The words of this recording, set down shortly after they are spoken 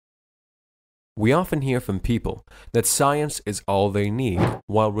We often hear from people that science is all they need,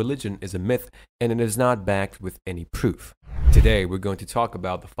 while religion is a myth and it is not backed with any proof. Today, we're going to talk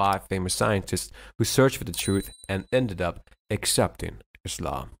about the 5 famous scientists who searched for the truth and ended up accepting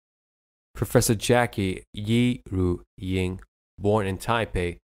Islam. Professor Jackie Yi Ru Ying, born in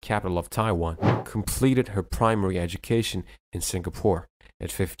Taipei, capital of Taiwan, completed her primary education in Singapore.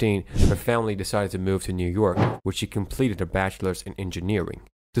 At 15, her family decided to move to New York, where she completed her bachelor's in engineering.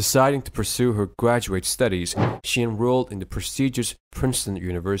 Deciding to pursue her graduate studies, she enrolled in the prestigious Princeton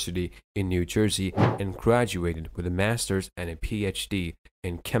University in New Jersey and graduated with a master's and a PhD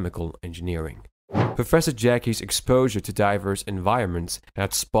in chemical engineering. Professor Jackie's exposure to diverse environments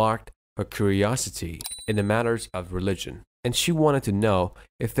had sparked her curiosity in the matters of religion, and she wanted to know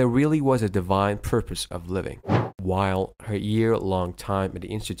if there really was a divine purpose of living. While her year-long time at the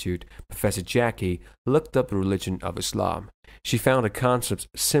Institute, Professor Jackie looked up the religion of Islam. She found the concepts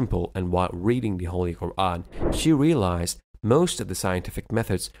simple, and while reading the Holy Quran, she realized most of the scientific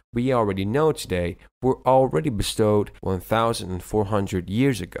methods we already know today were already bestowed 1,400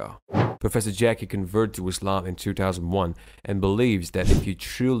 years ago. Professor Jackie converted to Islam in 2001 and believes that if you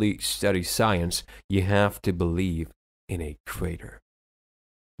truly study science, you have to believe in a creator.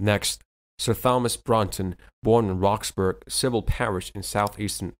 Next, Sir Thomas Browne, born in Roxburgh, civil parish in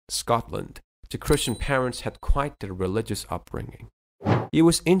southeastern Scotland. The Christian parents had quite the religious upbringing. He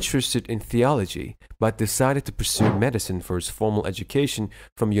was interested in theology, but decided to pursue medicine for his formal education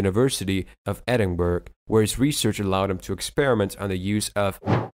from University of Edinburgh, where his research allowed him to experiment on the use of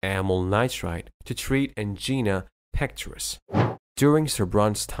amyl nitrite to treat angina pectoris. During Sir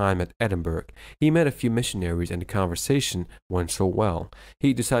Browne's time at Edinburgh, he met a few missionaries and the conversation went so well,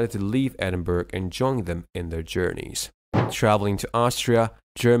 he decided to leave Edinburgh and join them in their journeys. Traveling to Austria,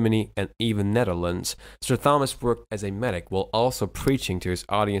 Germany, and even Netherlands, Sir Thomas worked as a medic while also preaching to his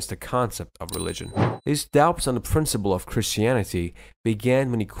audience the concept of religion. His doubts on the principle of Christianity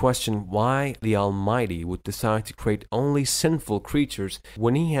began when he questioned why the Almighty would decide to create only sinful creatures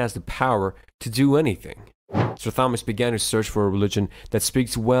when he has the power to do anything. Sir Thomas began his search for a religion that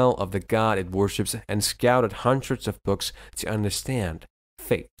speaks well of the God it worships and scouted hundreds of books to understand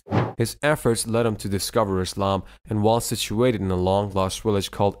faith. His efforts led him to discover Islam, and while situated in a long-lost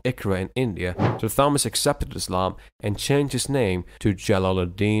village called Ikra in India, Sir Thomas accepted Islam and changed his name to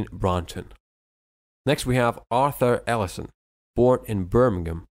Jalaluddin Browne. Next we have Arthur Ellison, born in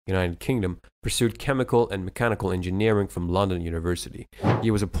Birmingham, United Kingdom, pursued chemical and mechanical engineering from London University.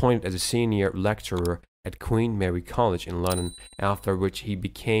 He was appointed as a senior lecturer at Queen Mary College in London, after which he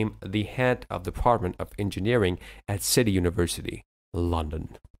became the head of the Department of Engineering at City University,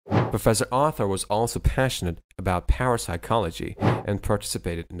 London. Professor Arthur was also passionate about parapsychology and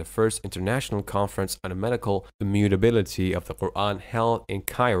participated in the first international conference on the medical immutability of the Quran held in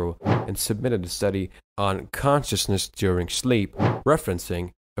Cairo and submitted a study on consciousness during sleep,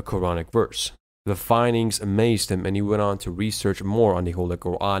 referencing a Quranic verse. The findings amazed him and he went on to research more on the Holy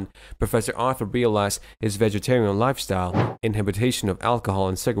Quran. Professor Arthur realized his vegetarian lifestyle, inhibition of alcohol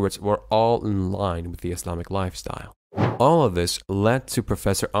and cigarettes were all in line with the Islamic lifestyle. All of this led to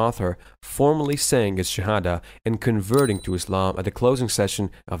Professor Arthur formally saying his Shahada and converting to Islam at the closing session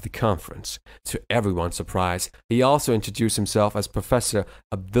of the conference. To everyone's surprise, he also introduced himself as Professor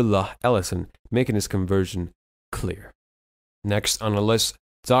Abdullah Ellison, making his conversion clear. Next on the list,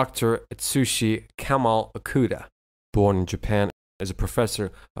 Dr. Atsushi Kamal Okuda, born in Japan, as a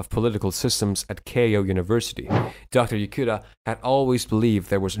professor of political systems at Keio University. Dr. Okuda had always believed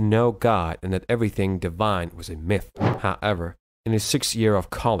there was no God and that everything divine was a myth. However, in his 6th year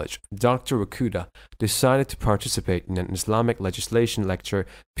of college, Dr. Okuda decided to participate in an Islamic legislation lecture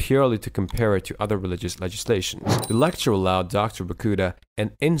purely to compare it to other religious legislations. The lecture allowed Dr. Okuda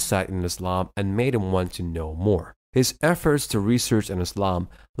an insight in Islam and made him want to know more. His efforts to research on Islam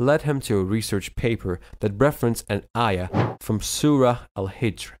led him to a research paper that referenced an ayah from Surah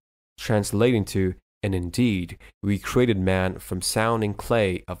Al-Hijr, translating to, "And indeed, we created man from sounding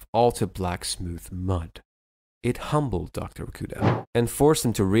clay of alto black smooth mud." It humbled Dr. Okuda and forced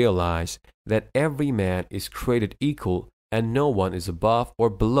him to realize that every man is created equal and no one is above or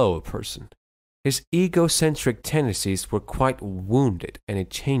below a person. His egocentric tendencies were quite wounded and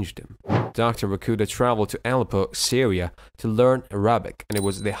it changed him. Dr. Okuda traveled to Aleppo, Syria to learn Arabic, and it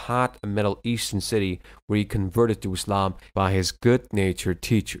was the hot Middle Eastern city where he converted to Islam by his good-natured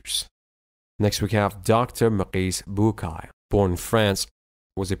teachers. Next we have Dr. Maurice Bucaille, born in France,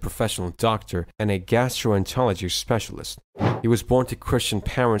 was a professional doctor and a gastroenterology specialist. He was born to Christian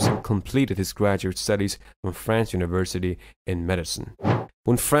parents and completed his graduate studies from France University in medicine.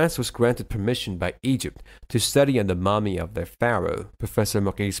 When France was granted permission by Egypt to study on the mummy of their pharaoh, Professor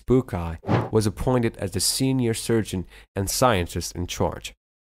Maurice Bucaille was appointed as the senior surgeon and scientist in charge.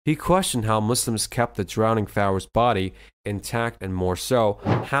 He questioned how Muslims kept the drowning pharaoh's body intact, and more so,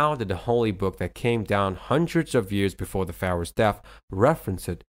 how did the holy book that came down hundreds of years before the pharaoh's death reference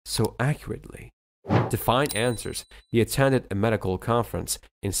it so accurately? To find answers, he attended a medical conference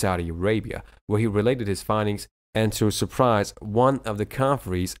in Saudi Arabia where he related his findings, and to his surprise, one of the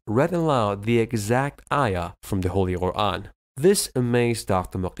conferees read aloud the exact ayah from the Holy Quran. This amazed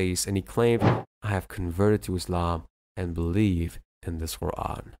Dr. Maqis, and he claimed, "I have converted to Islam and believe in this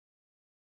Quran."